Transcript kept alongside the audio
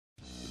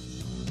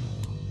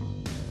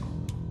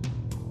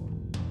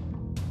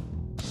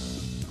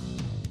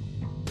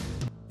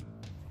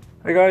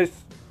Hey guys,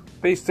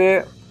 Beast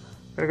here.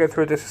 I'm going to go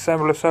through a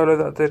disassembler solo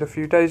that I did a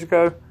few days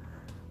ago.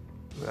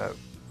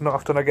 Not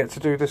often I get to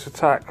do this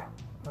attack,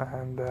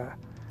 and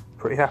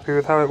pretty happy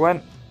with how it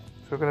went.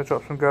 So we're going to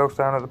drop some girls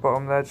down at the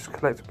bottom there, just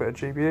collect a bit of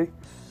GBE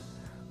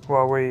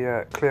while we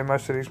clear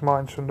most of these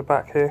mines from the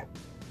back here.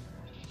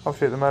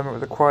 Obviously at the moment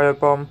with the cryo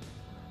bomb,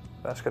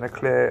 that's going to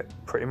clear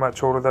pretty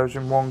much all of those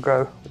in one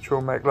go, which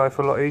will make life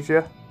a lot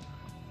easier.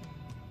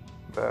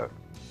 But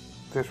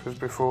this was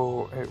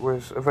before it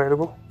was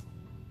available.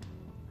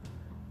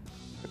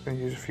 I'm going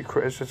to use a few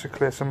critters just to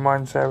clear some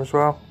mines there as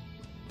well.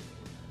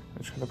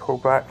 I'm just going to pull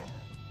back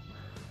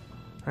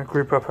and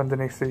group up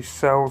underneath these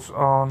cells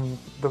on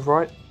the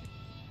right.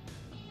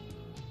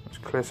 Let's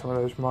clear some of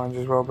those mines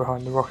as well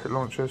behind the rocket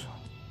launchers,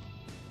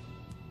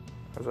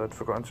 as I'd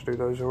forgotten to do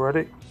those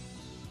already.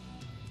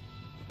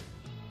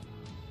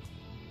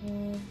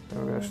 And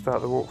we're going to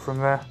start the walk from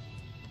there.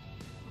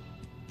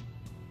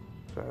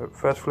 So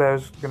first flare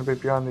is going to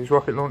be behind these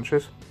rocket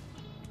launchers.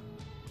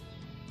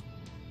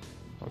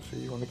 Obviously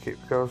you want to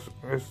keep the girls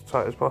as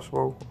tight as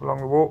possible along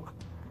the walk.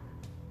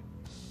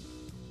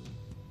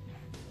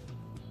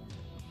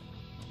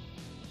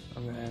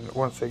 And then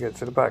once they get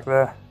to the back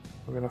there,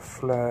 we're going to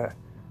flare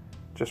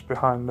just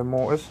behind the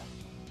mortars.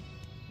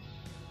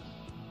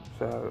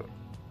 So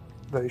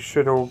they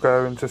should all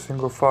go into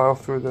single file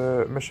through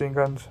the machine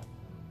guns.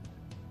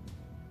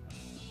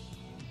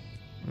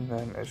 And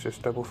then it's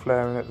just double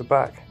flaring at the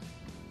back.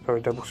 Sorry,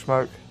 double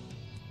smoke.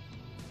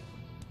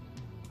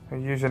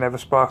 And using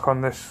Everspark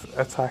on this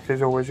attack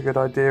is always a good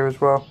idea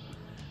as well.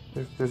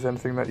 If there's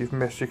anything that you've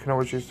missed, you can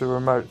always use the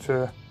remote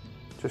to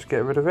just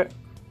get rid of it.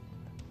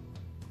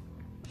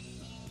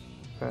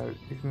 So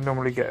you can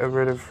normally get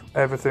rid of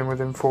everything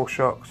within 4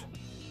 shots.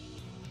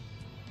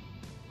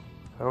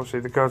 So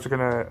obviously the girls are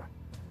going to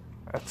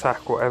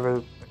attack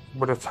whatever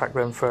would attack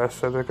them first,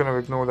 so they're going to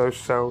ignore those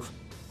cells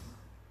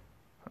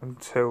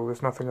until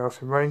there's nothing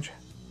else in range.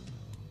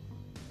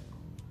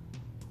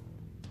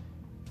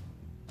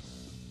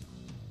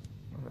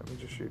 Let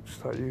me just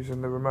start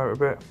using the remote a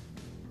bit.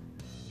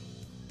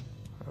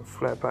 And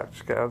flare back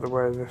to get out of the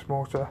way of this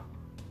mortar.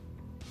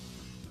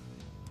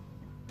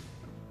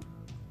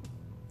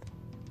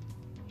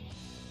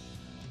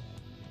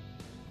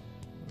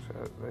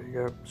 So there you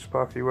go,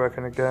 Sparky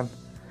working again.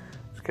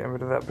 Just getting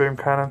rid of that boom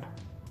cannon.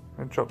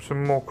 And drop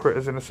some more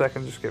critters in a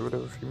second, just get rid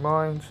of a few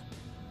mines.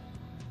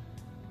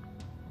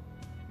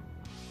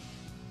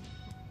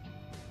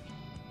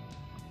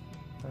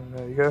 And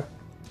there you go.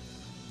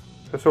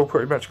 So it's all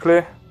pretty much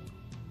clear.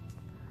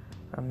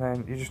 And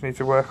then you just need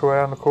to work away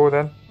on the core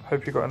then.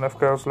 Hope you've got enough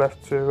girls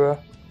left to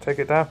take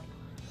it down.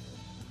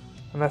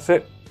 And that's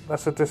it.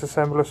 That's a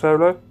disassembler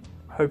solo.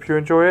 Hope you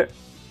enjoy it.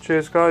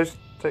 Cheers guys.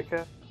 Take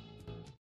care.